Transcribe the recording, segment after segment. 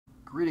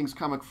Greetings,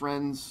 comic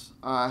friends.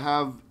 I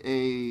have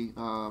a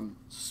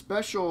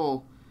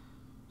special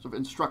sort of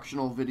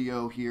instructional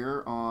video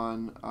here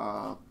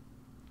on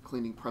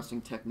cleaning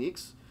pressing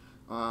techniques,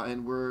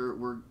 and we're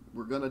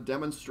going to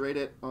demonstrate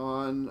it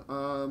on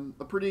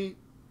a pretty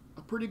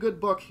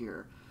good book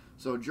here.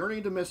 So, Journey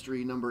into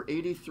Mystery, number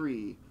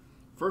 83,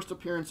 first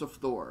appearance of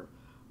Thor.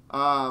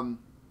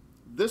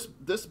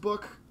 This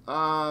book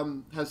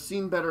has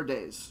seen better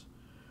days,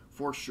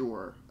 for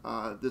sure.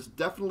 This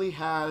definitely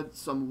had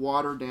some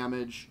water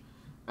damage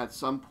at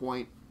some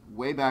point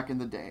way back in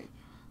the day.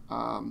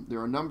 There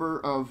are a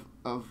number of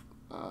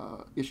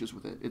issues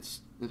with it.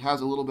 It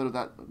has a little bit of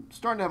that,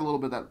 starting to have a little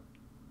bit of that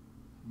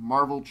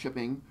Marvel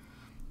chipping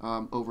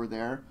over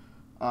there.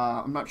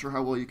 I'm not sure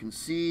how well you can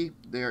see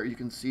there. You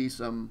can see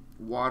some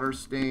water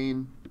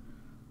stain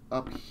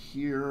up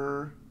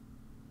here.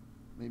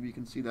 Maybe you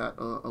can see that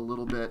a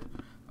little bit.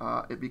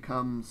 It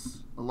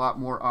becomes a lot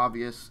more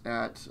obvious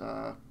at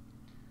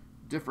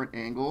different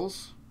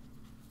angles.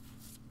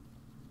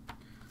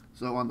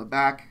 So on the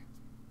back,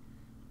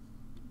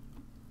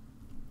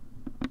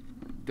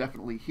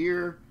 definitely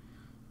here,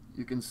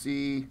 you can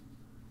see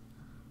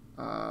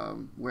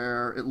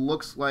where it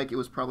looks like it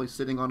was probably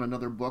sitting on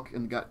another book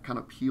and got kind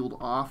of peeled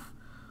off.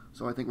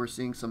 So I think we're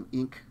seeing some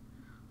ink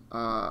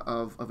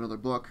of another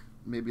book,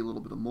 maybe a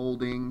little bit of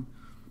molding.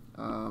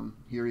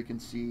 Here you can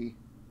see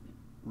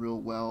real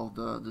well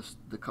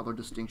the color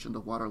distinction, the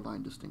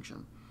waterline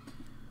distinction.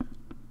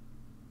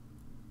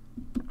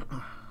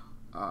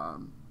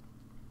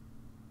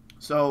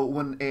 So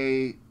when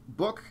a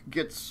book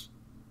gets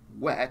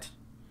wet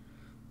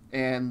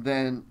and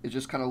then it's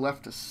just kind of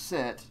left to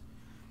sit,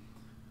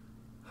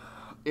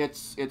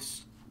 it's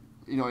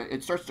you know,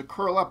 it starts to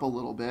curl up a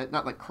little bit,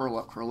 not like curl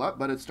up,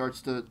 but it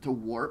starts to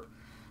warp,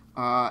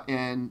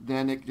 and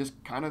then it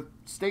just kind of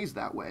stays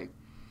that way.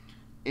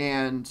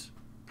 And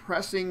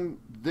pressing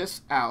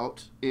this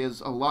out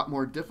is a lot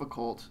more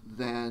difficult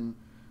than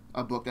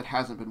a book that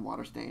hasn't been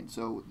water stained.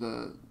 So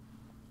the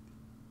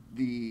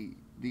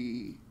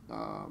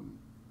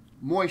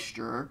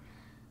moisture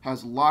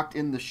has locked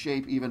in the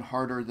shape even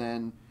harder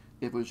than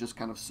if it was just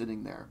kind of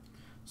sitting there.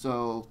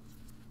 So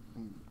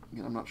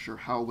again, I'm not sure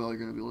how well you're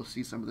going to be able to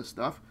see some of this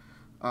stuff,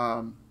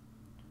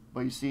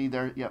 but you see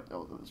there, yep,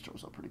 oh, this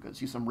shows up pretty good.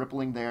 See some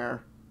rippling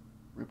there,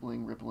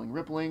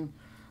 rippling.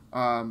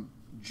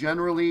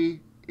 Generally,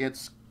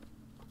 it's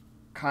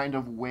kind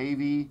of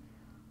wavy.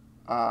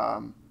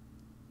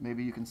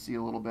 Maybe you can see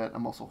a little bit.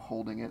 I'm also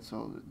holding it,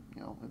 so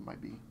you know it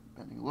might be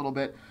bending a little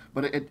bit,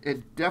 but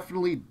it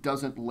definitely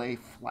doesn't lay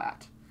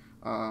flat.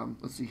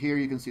 Let's see here.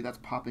 You can see that's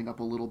popping up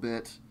a little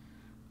bit.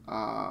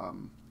 Not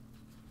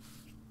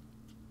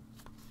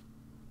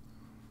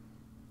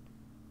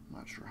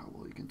sure how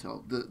well you can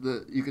tell.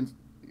 You can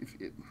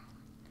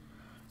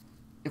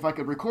if I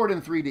could record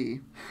in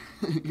 3D,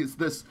 is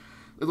this?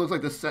 It looks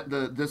like this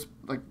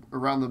like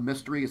around the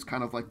mystery is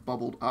kind of like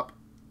bubbled up.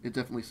 It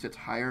definitely sits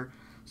higher.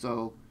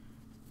 So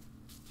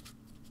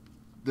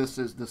this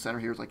is the center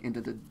here is like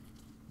indented,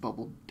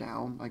 bubbled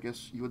down, I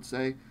guess you would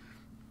say.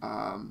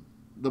 Along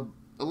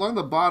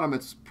the bottom,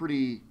 it's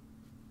pretty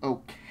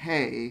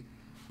okay,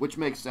 which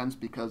makes sense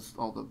because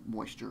all the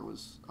moisture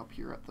was up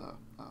here at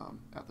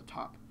the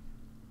top.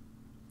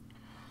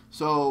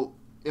 So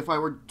if I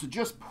were to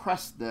just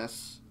press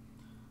this,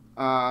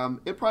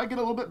 it'd probably get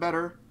a little bit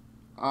better,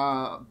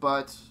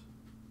 but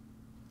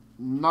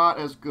not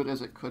as good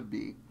as it could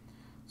be.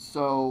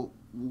 So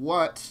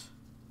what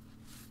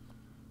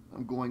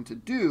I'm going to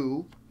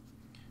do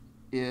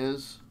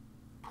is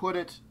put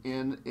it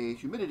in a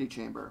humidity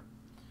chamber.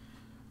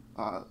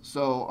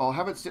 So I'll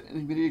have it sit in a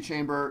humidity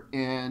chamber,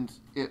 and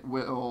it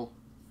will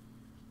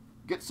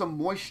get some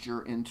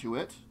moisture into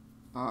it.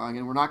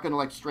 Again, we're not going to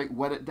like straight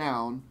wet it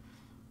down.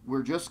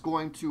 We're just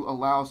going to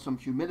allow some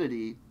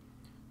humidity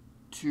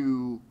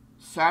to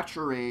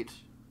saturate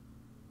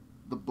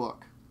the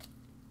book.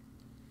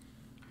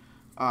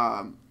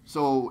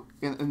 So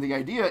and the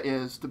idea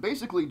is to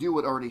basically do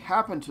what already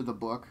happened to the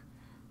book,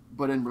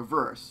 but in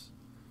reverse.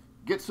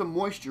 Get some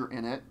moisture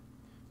in it,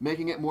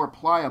 making it more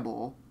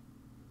pliable,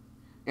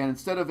 and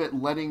instead of it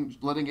letting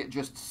it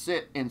just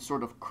sit and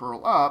sort of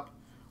curl up,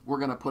 we're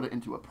going to put it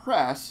into a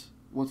press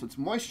once it's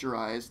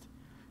moisturized,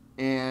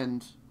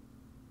 and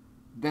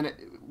then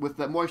with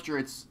that moisture,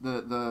 it's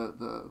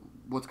the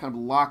what's kind of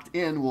locked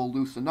in will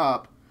loosen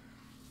up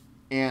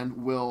and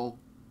will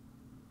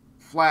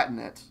flatten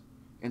it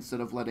instead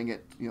of letting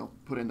it, you know,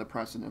 put in the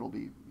press and it'll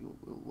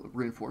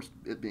reinforce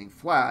it being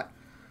flat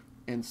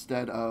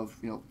instead of,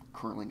 you know,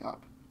 curling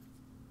up.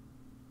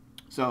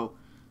 So a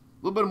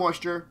little bit of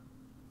moisture,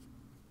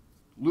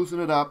 loosen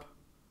it up,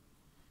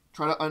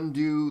 try to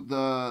undo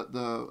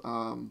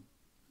the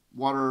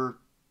water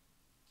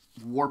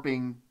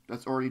warping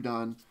that's already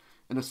done,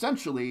 and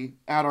essentially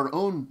add our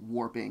own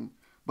warping,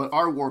 but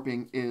our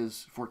warping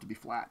is for it to be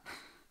flat.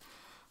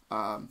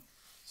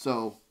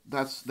 So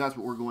that's what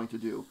we're going to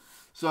do.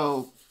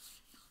 So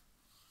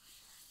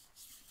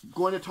I'm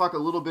going to talk a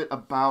little bit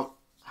about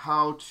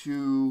how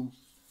to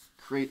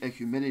create a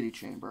humidity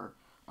chamber.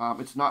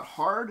 It's not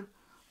hard.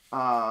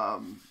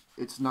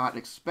 It's not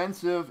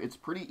expensive. It's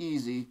pretty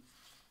easy.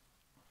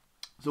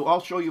 So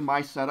I'll show you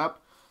my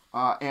setup.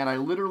 And I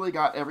literally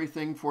got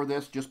everything for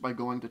this just by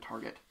going to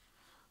Target.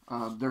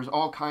 There's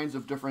all kinds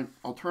of different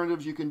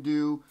alternatives you can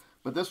do,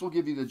 but this will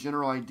give you the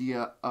general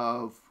idea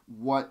of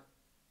what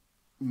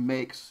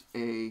makes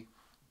a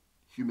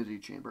humidity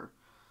chamber.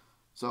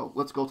 So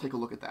let's go take a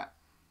look at that.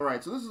 All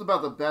right, so this is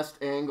about the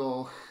best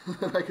angle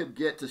that I could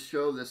get to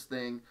show this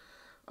thing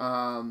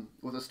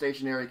with a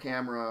stationary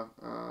camera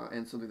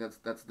and something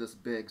that's this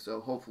big.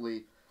 So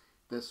hopefully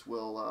this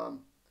will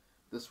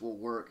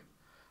work.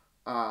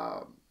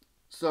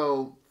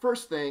 So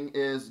first thing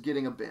is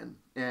getting a bin,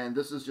 and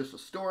this is just a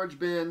storage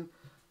bin,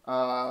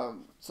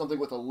 something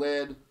with a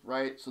lid,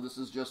 right? So this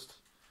is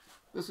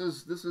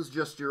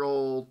just your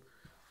old.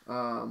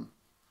 I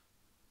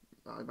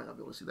might not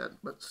be able to see that,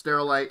 but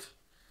Sterilite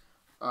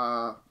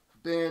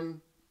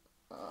bin.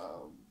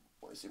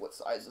 Let me see, what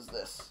size is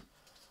this?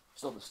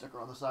 Still have the sticker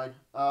on the side.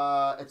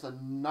 It's a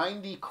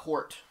 90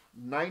 quart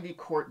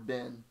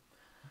bin.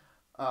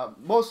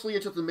 Mostly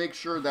it's just to make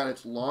sure that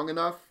it's long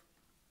enough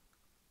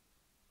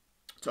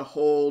to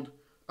hold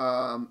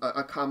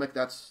a comic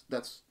that's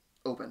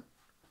open.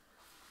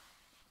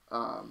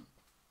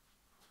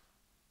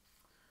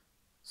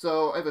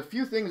 So I have a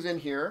few things in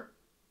here.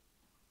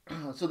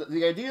 So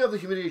the idea of the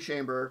humidity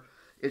chamber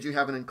is you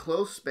have an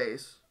enclosed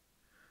space.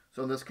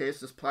 So in this case,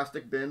 this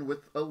plastic bin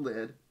with a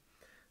lid.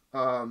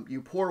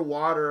 You pour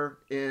water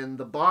in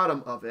the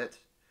bottom of it,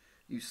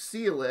 you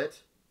seal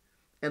it,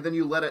 and then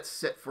you let it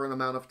sit for an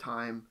amount of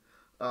time.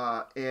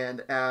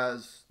 And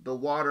as the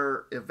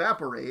water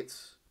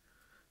evaporates,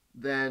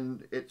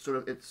 then it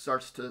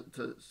starts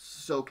to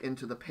soak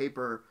into the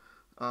paper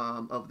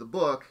of the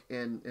book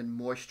and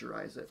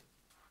moisturize it.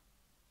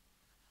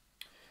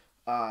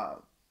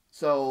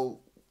 So,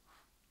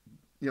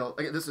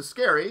 this is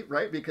scary,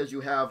 right? Because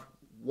you have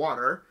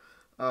water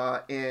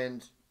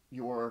and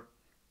your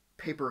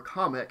paper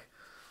comic,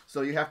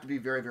 so you have to be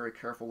very, very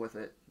careful with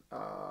it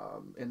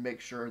and make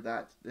sure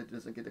that it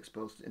doesn't get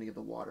exposed to any of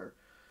the water.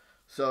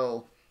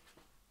 So,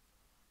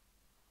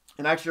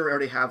 and actually I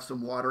already have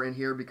some water in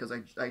here because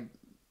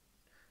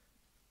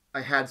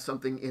I had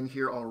something in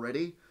here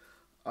already.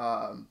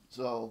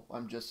 So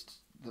I'm just,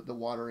 the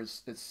water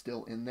is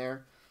still in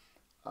there.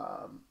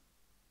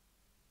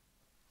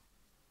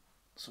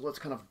 So let's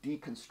kind of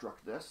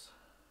deconstruct this.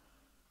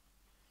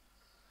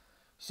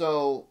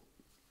 So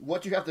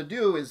what you have to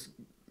do is,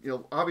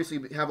 obviously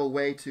have a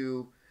way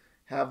to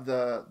have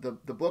the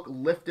book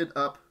lifted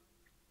up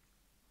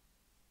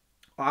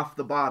off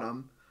the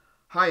bottom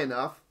high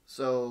enough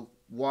so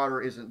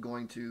water isn't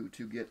going to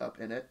get up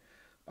in it.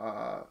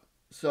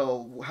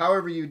 So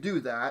however you do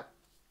that,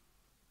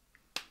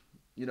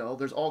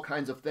 there's all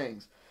kinds of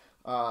things.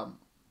 I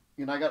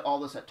got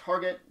all this at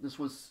Target. This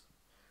was,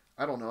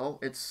 I don't know,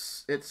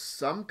 it's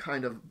some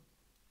kind of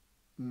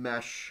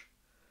mesh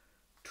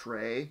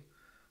tray.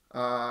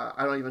 I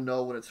don't even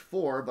know what it's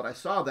for, but I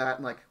saw that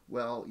and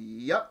well,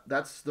 yep,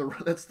 that's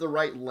the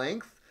right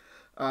length.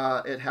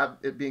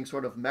 It being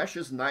sort of mesh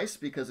is nice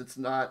because it's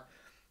not,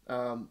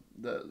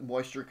 the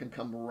moisture can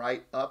come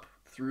right up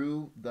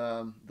through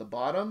the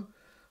bottom,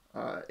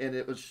 and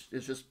it's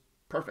just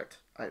perfect.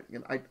 I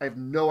have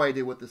no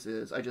idea what this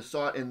is. I just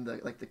saw it in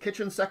the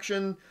kitchen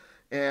section,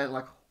 and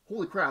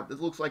holy crap,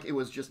 this looks like it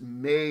was just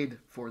made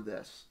for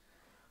this.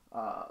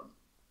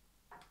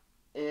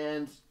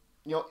 And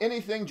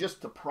anything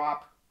just to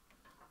prop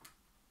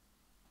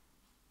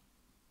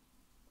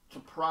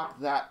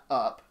that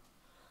up.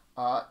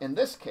 In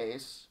this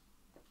case,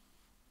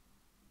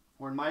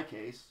 or in my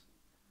case,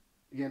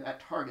 again at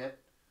Target,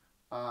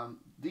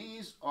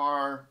 these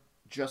are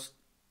just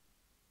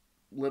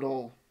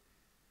little,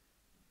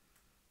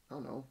 I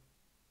don't know,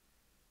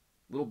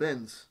 little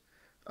bins.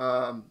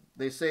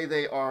 They say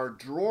they are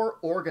drawer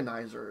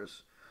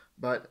organizers,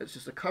 but it's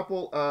just a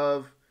couple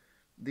of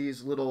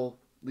these little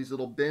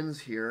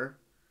bins here,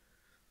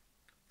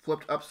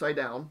 flipped upside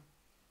down.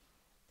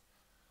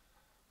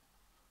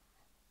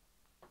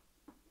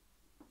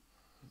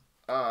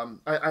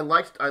 I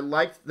liked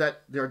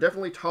that they're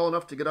definitely tall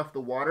enough to get off the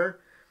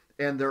water,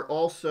 and they're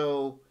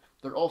also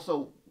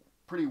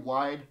pretty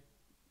wide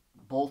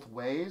both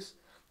ways.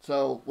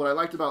 So what I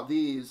liked about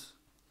these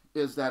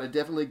is that it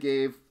definitely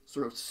gave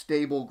sort of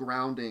stable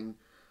grounding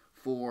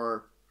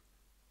for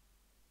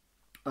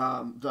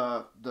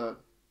the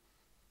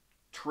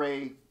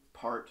tray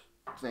part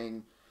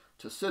thing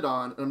to sit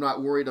on. And I'm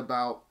not worried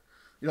about,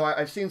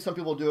 I've seen some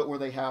people do it where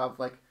they have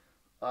like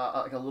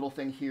a little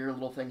thing here, a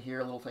little thing here,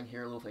 a little thing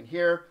here, a little thing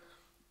here.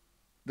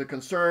 The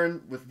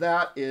concern with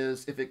that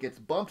is if it gets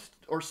bumped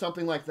or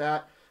something like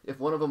that, if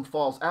one of them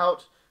falls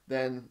out,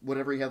 then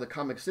whatever you have the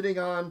comic sitting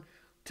on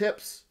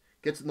tips,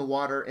 gets in the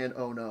water, and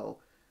oh no.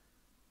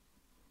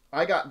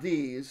 I got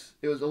these.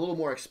 It was a little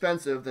more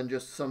expensive than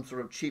just some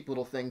sort of cheap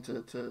little thing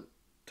to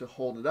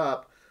hold it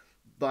up,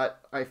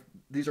 but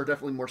these are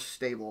definitely more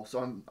stable.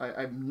 So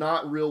I'm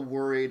not real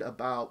worried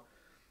about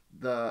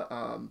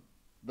the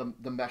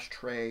mesh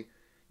tray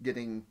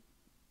getting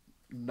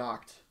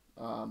knocked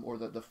or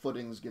the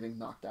footings getting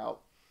knocked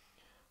out.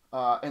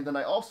 And then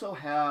I also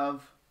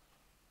have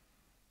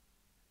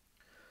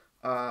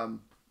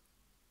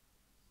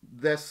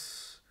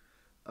this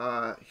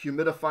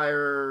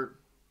humidifier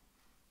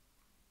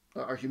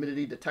or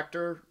humidity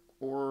detector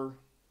or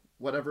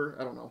whatever.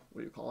 I don't know.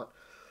 What do you call it?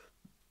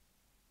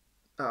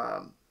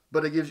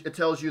 But it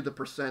tells you the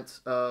percent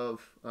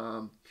of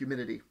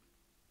humidity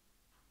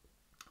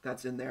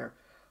that's in there.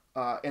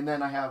 And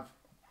then I have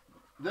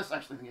this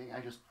actually thing I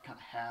just kind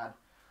of had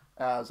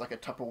as like a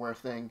Tupperware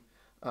thing.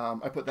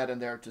 I put that in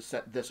there to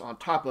set this on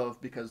top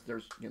of because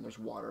there's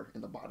water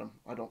in the bottom.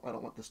 I don't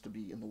want this to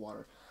be in the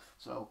water.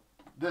 So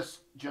this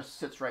just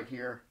sits right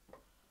here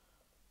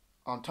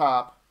on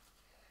top,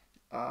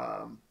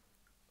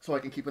 so I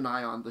can keep an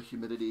eye on the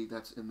humidity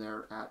that's in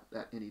there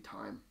at any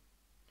time.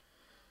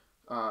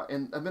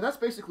 And I mean that's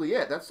basically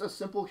it. That's a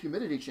simple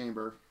humidity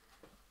chamber.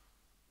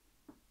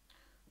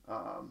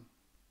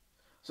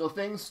 So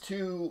things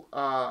to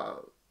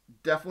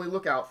definitely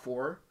look out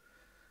for.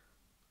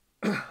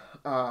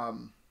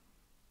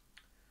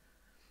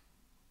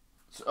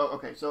 So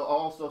I'll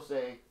also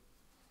say,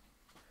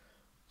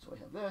 so I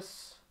have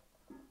this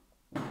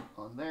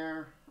on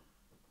there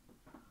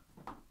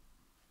to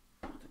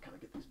kind of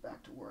get these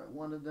back to where I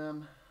wanted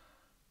them.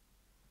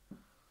 A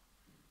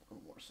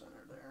little more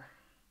center there.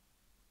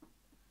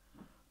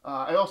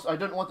 I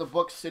didn't want the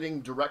book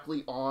sitting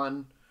directly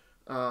on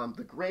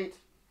the grate,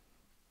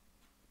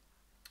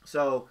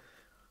 so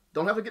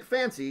don't have to get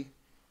fancy.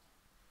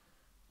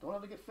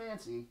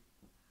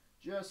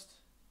 Just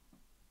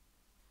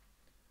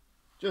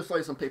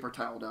lay some paper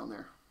towel down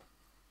there.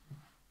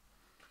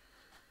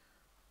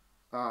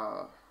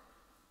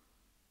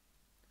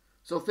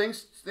 So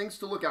things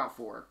to look out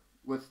for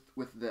with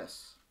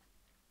this,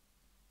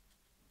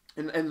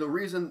 and the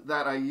reason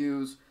that I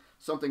use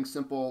something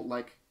simple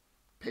like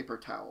paper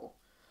towel,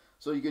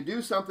 so you could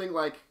do something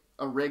like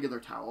a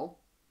regular towel,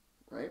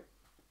 right?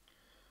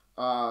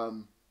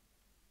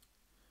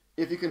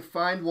 If you can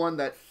find one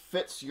that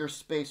fits your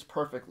space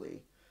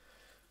perfectly,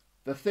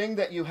 the thing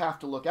that you have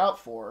to look out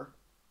for,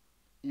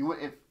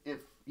 if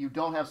you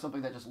don't have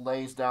something that just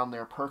lays down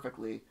there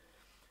perfectly,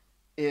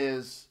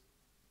 is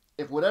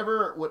if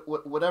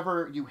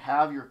whatever you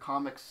have your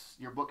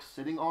books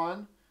sitting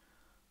on,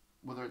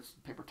 whether it's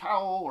paper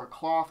towel or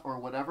cloth or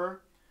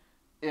whatever,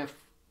 if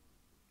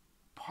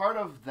part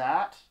of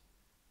that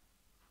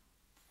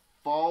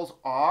falls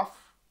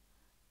off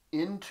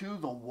into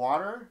the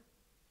water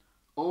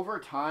over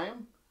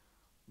time,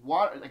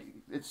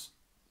 it's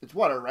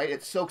water, right?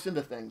 It soaks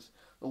into things.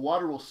 The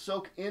water will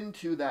soak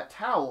into that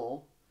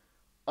towel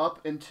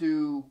up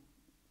into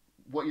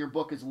what your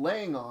book is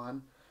laying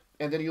on,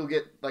 and then you'll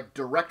get like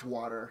direct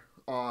water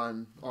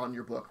on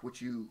your book,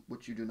 which you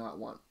do not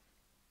want.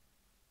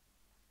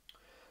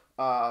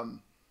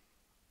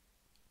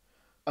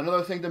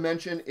 Another thing to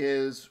mention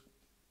is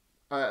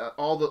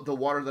all the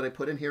water that I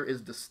put in here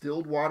is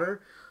distilled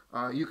water.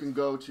 You can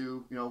go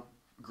to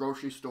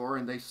grocery store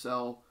and they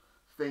sell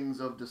things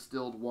of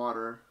distilled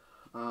water.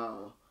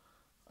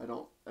 I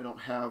don't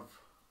have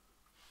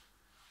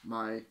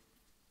my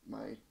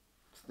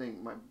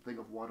thing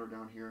of water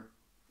down here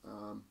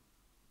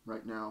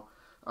right now.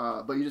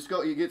 But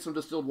you get some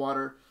distilled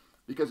water,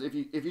 because if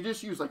you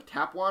just use like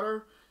tap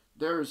water,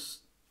 there's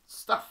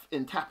stuff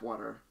in tap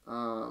water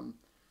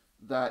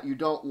that you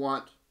don't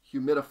want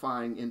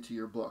humidifying into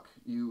your book.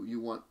 You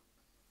want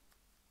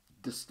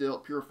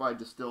purified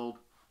distilled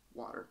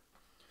water.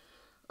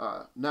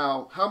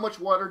 Now, how much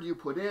water do you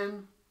put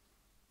in?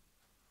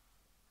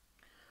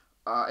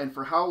 And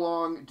for how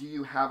long do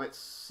you have it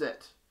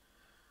sit?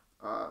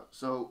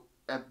 So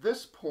at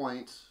this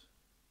point,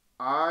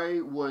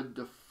 I would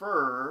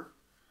defer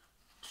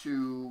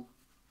to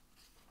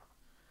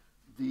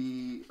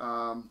the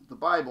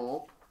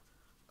Bible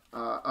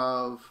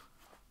of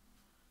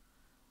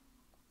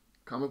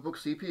Comic Book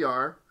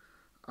CPR.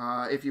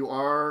 If you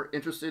are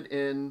interested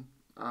in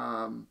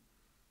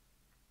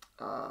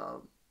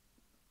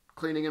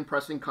cleaning and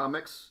pressing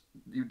comics,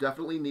 you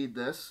definitely need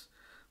this.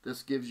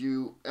 This gives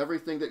you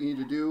everything that you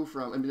need to do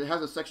it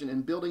has a section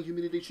in building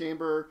humidity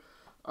chamber,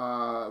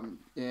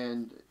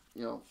 and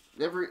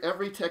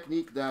every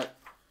technique that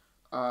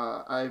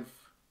I've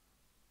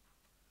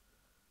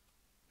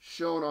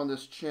shown on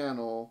this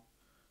channel,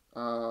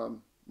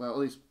 well, at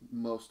least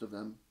most of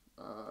them,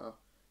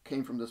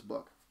 came from this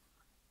book.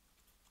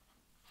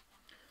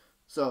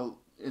 So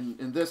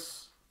in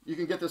this, you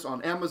can get this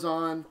on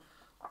Amazon.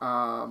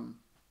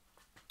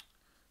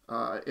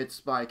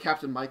 It's by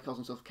Captain Mike, calls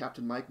himself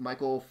Captain Mike,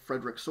 Michael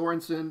Frederick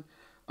Sorensen.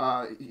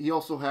 He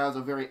also has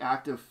a very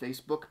active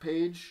Facebook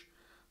page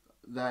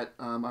that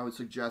I would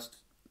suggest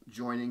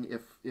joining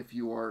if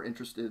you are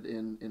interested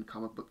in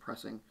comic book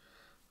pressing.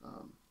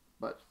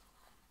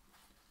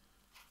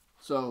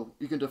 So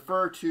you can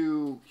defer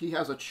to, he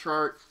has a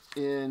chart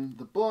in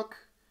the book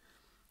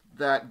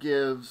that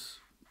gives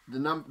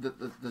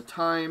the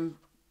time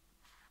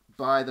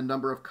by the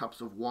number of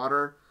cups of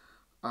water.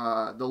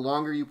 The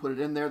longer you put it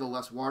in there, the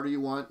less water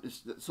you want.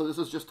 So this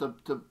is just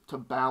to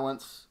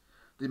balance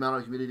the amount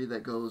of humidity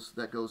that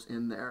goes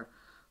in there.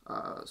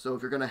 So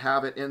if you're going to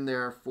have it in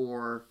there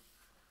for,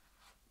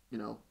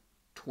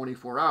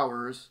 24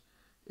 hours,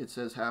 it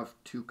says have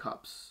 2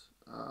 cups,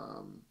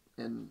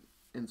 and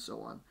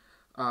so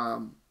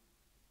on.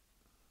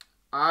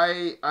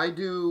 I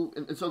do,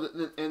 and so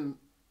and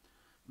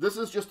this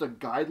is just a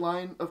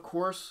guideline, of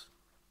course.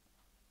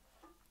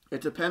 It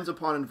depends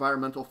upon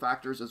environmental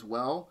factors as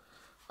well.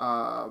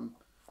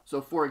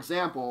 So, for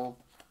example,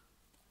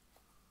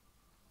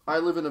 I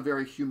live in a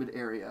very humid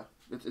area.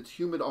 It's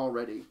humid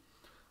already.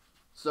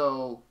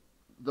 So,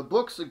 the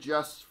book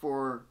suggests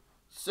for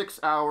 6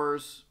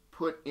 hours,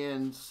 put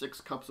in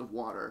 6 cups of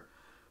water.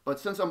 But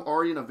since I'm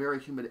already in a very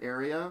humid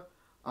area,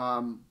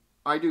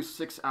 I do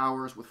 6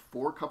 hours with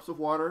 4 cups of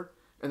water,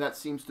 and that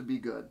seems to be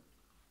good.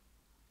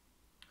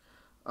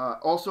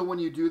 Also, when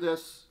you do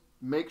this,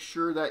 make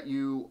sure that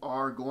you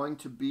are going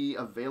to be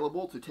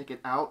available to take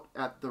it out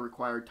at the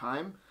required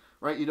time,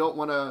 right? You don't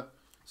want to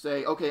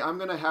say, okay, I'm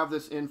going to have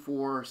this in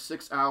for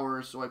 6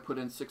 hours, so I put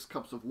in 6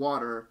 cups of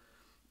water,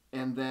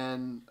 and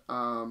then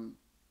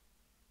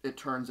it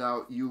turns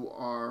out you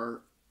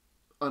are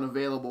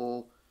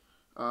unavailable,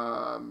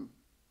 and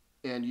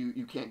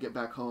you can't get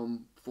back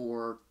home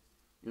for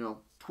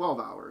 12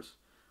 hours.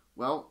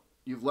 Well,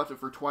 you've left it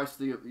for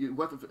you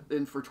left it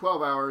in for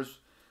 12 hours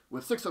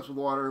with 6 cups of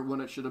water when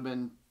it should have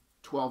been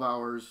 12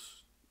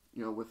 hours,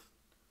 with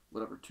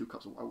whatever 2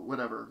 cups of water,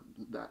 whatever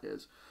that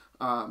is.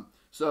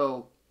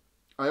 So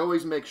I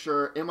always make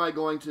sure, am I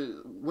going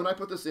to, when I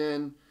put this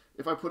in,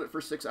 if I put it for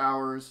 6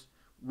 hours,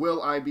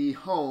 will I be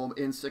home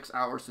in 6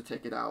 hours to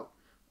take it out?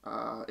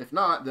 If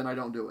not, then I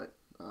don't do it.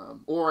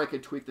 Or I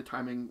could tweak the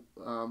timing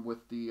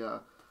with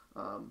the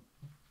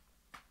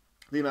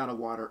amount of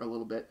water a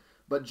little bit.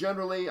 But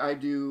generally, I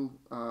do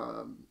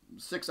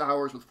 6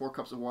 hours with 4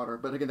 cups of water.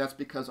 But again, that's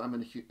because I'm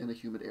in a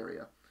humid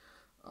area.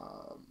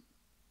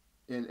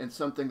 And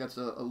something that's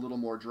a little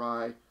more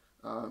dry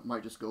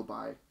might just go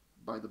by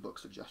the book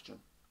suggestion.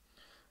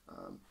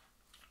 All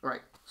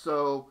right,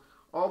 so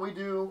all we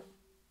do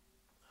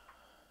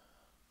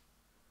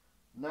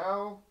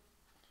now,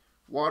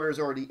 water is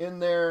already in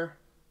there.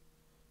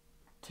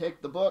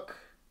 Take the book,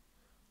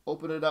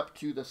 open it up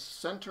to the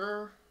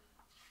center.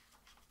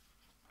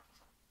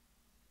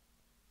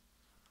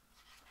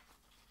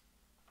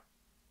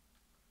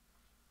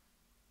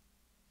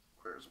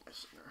 Where's my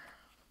center?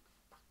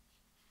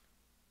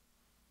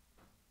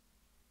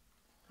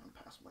 I'm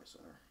past my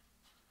center.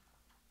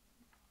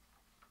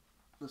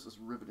 This is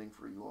riveting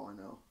for you all, I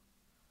know.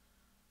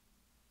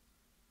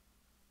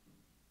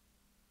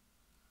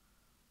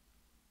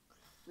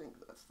 I think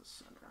that's the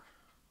center.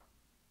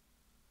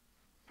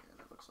 Yeah,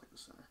 that looks like the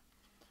center.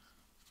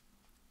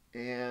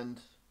 And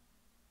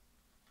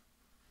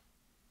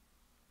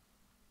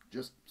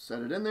just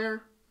set it in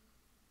there.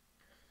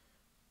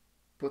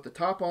 Put the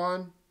top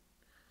on.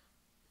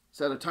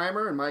 Set a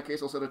timer. In my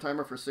case, I'll set a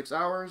timer for 6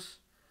 hours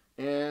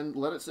and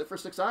let it sit for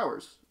 6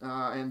 hours.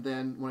 And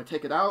then when I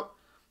take it out,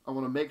 I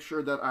want to make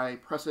sure that I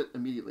press it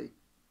immediately,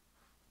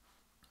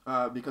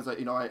 because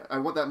I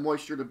want that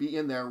moisture to be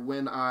in there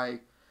when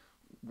I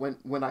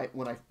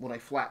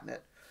flatten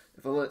it.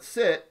 If I let it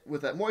sit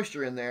with that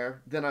moisture in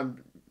there, then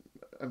I'm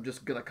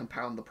just gonna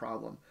compound the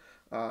problem.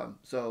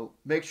 So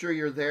make sure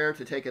you're there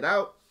to take it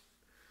out,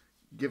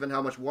 given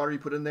how much water you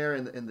put in there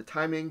and the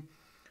timing.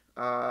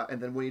 And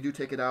then when you do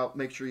take it out,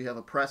 make sure you have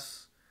a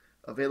press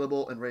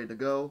available and ready to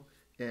go,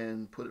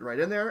 and put it right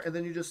in there. And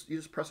then you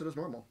just press it as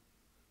normal.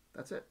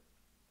 That's it.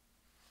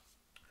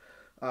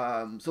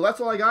 So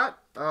that's all I got.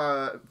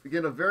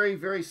 Again, a very,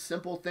 very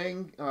simple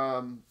thing.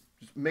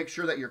 Just make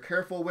sure that you're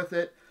careful with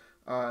it.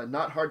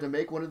 Not hard to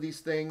make one of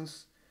these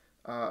things.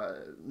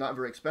 Not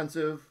very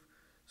expensive.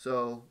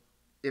 So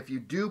if you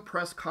do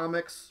press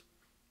comics,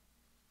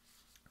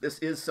 this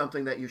is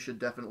something that you should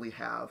definitely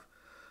have.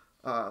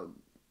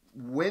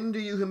 When do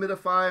you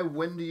humidify?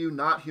 When do you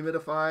not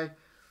humidify?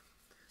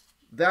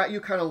 That you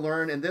kind of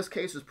learn. In this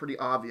case, is pretty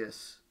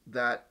obvious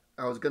that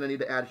I was going to need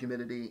to add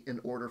humidity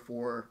in order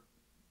for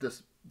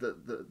this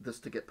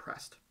to get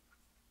pressed.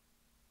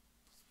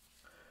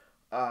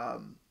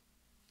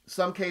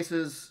 Some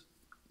cases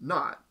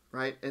not,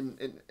 right?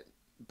 And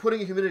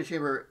putting a humidity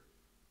chamber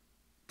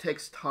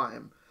takes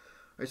time.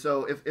 Right?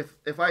 So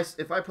if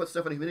I put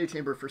stuff in a humidity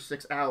chamber for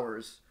 6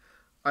 hours,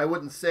 I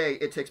wouldn't say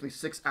it takes me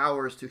 6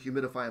 hours to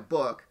humidify a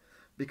book,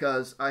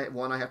 because I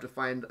have to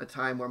find a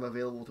time where I'm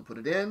available to put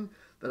it in,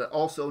 that I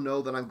also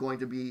know that I'm going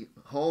to be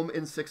home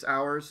in 6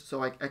 hours,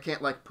 so I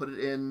can't like put it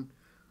in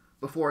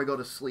before I go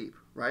to sleep,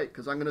 right?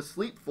 Because I'm going to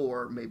sleep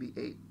for maybe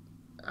 8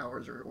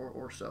 hours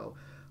or so.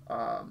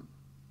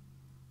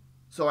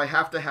 So I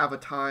have to have a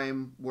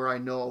time where I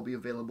know I'll be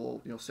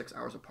available, 6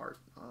 hours apart,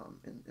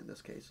 in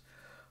this case.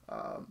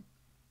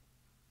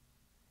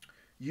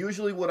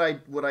 Usually what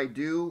I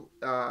do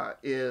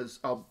is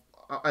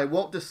I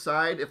won't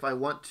decide if I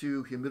want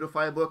to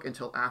humidify a book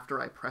until after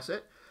I press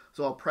it.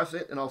 So I'll press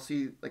it and I'll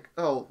see like,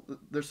 oh,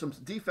 there's some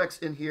defects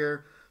in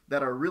here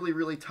that are really,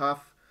 really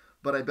tough,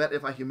 but I bet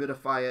if I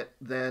humidify it,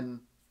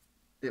 then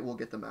it will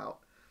get them out.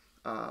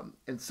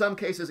 In some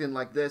cases, in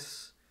like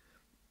this,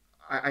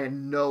 I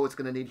know it's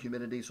going to need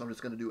humidity, so I'm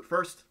just going to do it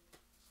first.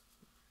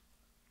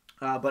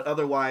 But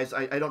otherwise,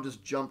 I don't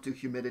just jump to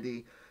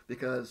humidity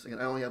because again,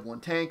 I only have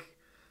one tank.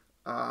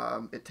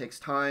 It takes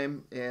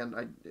time,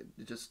 and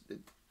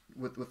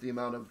with the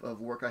amount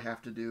of work I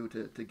have to do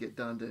to get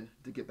done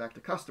to get back to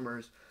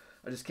customers,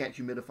 I just can't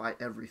humidify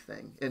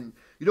everything. And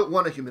you don't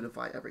want to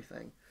humidify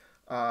everything.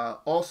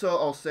 Also,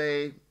 I'll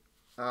say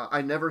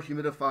I never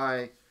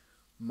humidify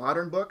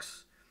modern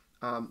books.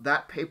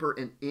 That paper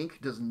and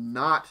ink does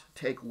not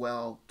take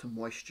well to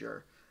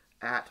moisture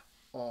at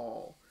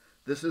all.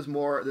 This is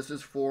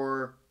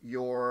for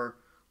your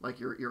like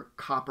your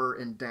copper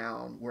and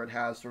down, where it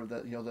has sort of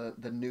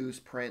the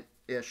newsprint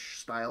ish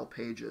style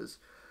pages.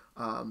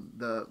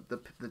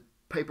 The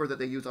paper that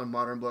they use on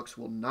modern books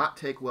will not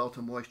take well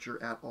to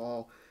moisture at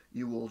all.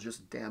 You will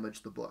just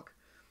damage the book.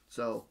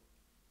 So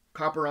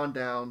copper on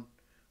down.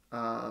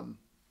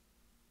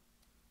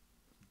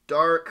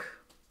 Dark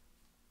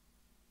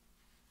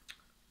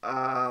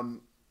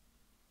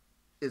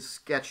is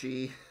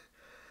sketchy.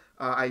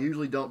 I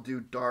usually don't do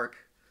dark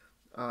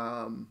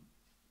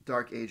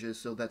ages,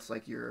 so that's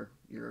like your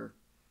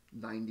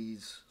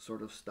 90s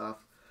sort of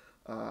stuff.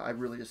 I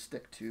really just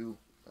stick to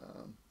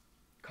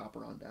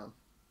copper on down.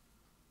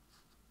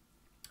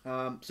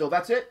 So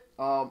that's it.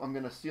 I'm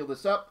going to seal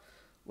this up,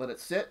 let it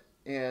sit,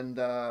 and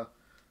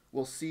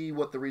we'll see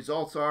what the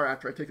results are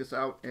after I take this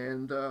out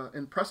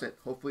and press it.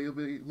 Hopefully it'll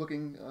be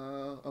looking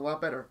a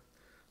lot better.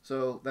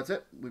 So that's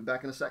it. We'll be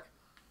back in a sec.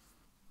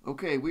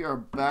 Okay, we are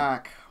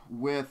back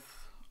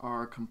with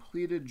our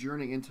completed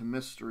journey into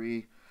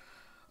mystery.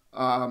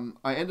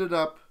 I ended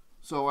up,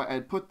 so I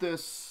had put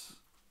this,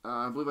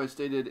 I believe I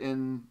stated,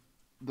 in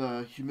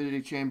the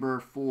humidity chamber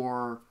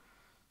for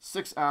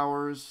 6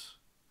 hours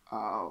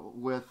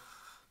with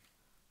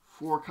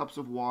 4 cups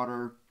of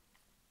water.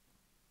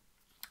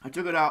 I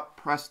took it out,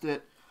 pressed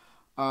it.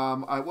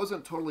 I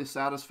wasn't totally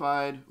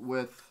satisfied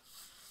with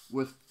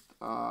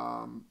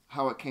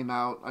how it came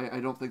out. I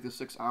don't think the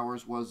 6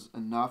 hours was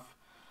enough.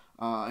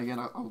 Again,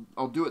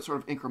 I'll do it sort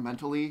of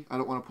incrementally. I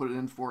don't want to put it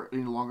in for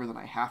any longer than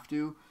I have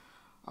to.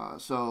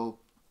 So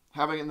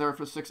having it in there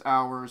for 6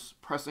 hours,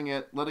 pressing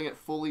it, letting it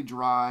fully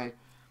dry,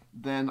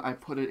 then I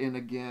put it in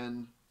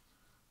again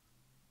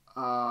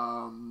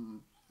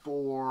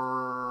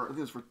for, I think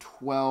it was for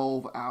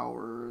 12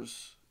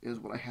 hours is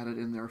what I had it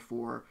in there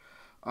for,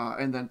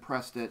 and then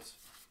pressed it,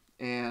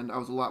 and I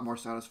was a lot more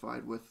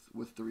satisfied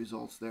with the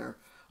results there.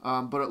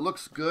 But it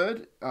looks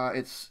good.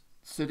 It's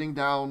sitting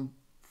down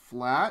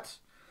flat.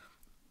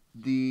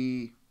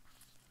 The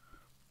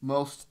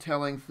most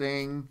telling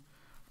thing,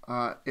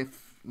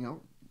 if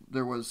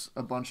there was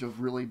a bunch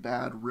of really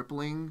bad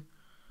rippling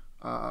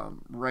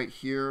right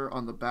here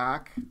on the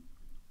back,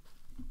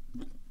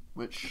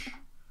 which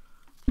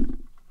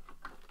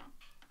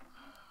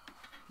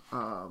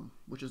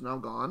is now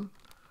gone.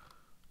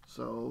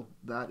 So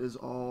that is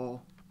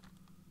all,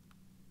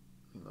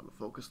 let me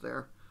focus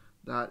there.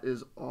 That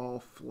is all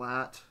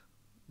flat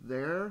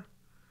there.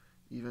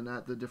 Even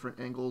at the different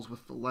angles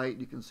with the light,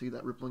 you can see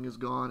that rippling is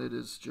gone. It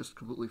is just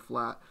completely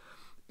flat.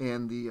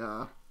 And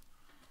the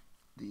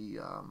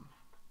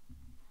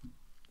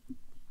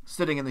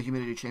sitting in the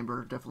humidity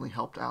chamber definitely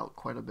helped out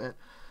quite a bit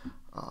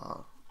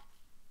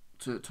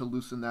to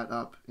loosen that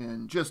up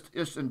and just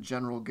in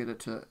general get it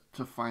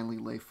to finally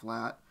lay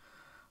flat.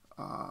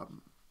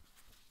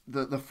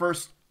 The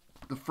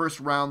first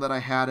round that I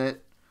had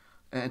it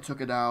and took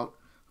it out,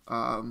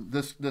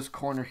 this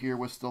corner here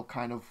was still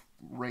kind of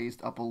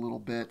raised up a little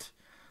bit,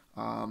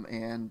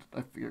 and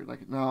I figured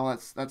like, no,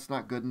 that's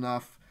not good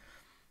enough.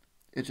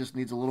 It just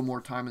needs a little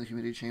more time in the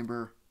humidity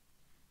chamber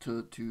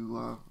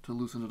to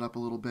loosen it up a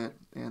little bit.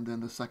 And then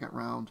the second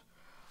round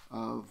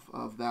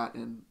of that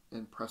and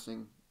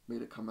pressing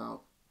made it come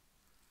out,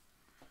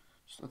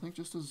 I think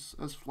just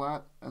as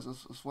flat as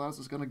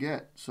it's going to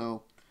get.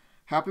 So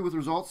happy with the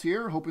results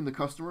here. Hoping the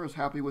customer is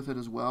happy with it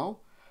as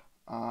well.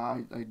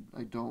 I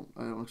don't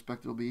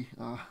expect there'll be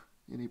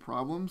any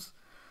problems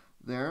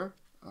there,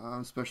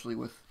 especially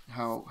with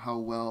how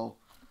well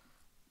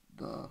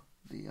the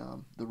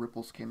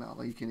ripples came out.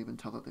 Like, you can't even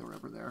tell that they were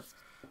ever there,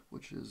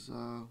 which is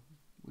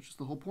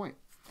the whole point.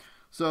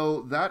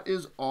 So that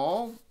is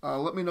all.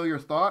 Let me know your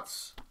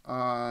thoughts.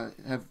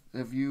 Have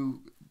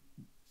you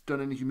done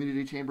any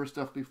humidity chamber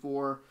stuff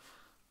before?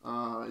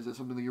 Is it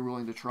something that you're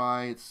willing to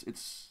try?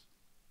 It's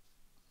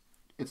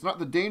not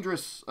the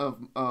dangerous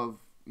of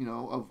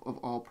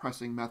all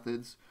pressing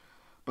methods,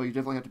 but you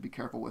definitely have to be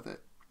careful with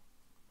it.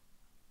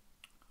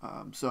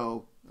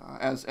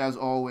 As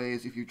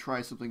always, if you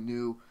try something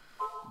new,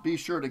 be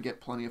sure to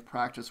get plenty of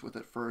practice with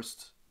it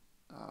first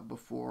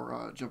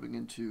before jumping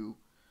into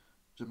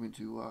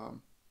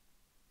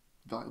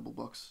valuable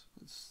books.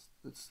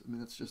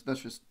 That's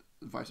just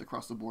advice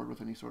across the board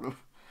with any sort of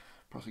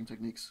pressing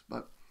techniques.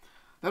 But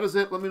that is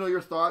it. Let me know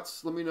your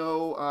thoughts. Let me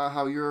know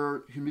how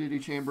your humidity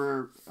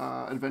chamber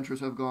adventures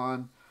have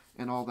gone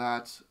and all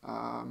that.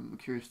 I'm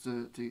curious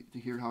to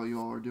hear how you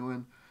all are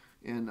doing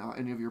in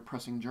any of your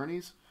pressing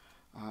journeys.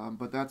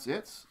 But that's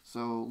it.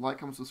 So like,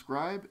 comment,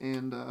 subscribe,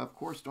 and of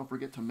course, don't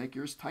forget to make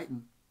yours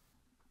Titan.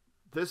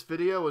 This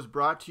video was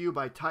brought to you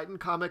by Titan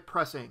Comic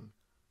Pressing.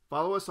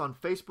 Follow us on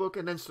Facebook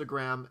and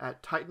Instagram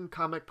at Titan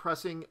Comic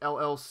Pressing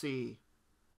LLC.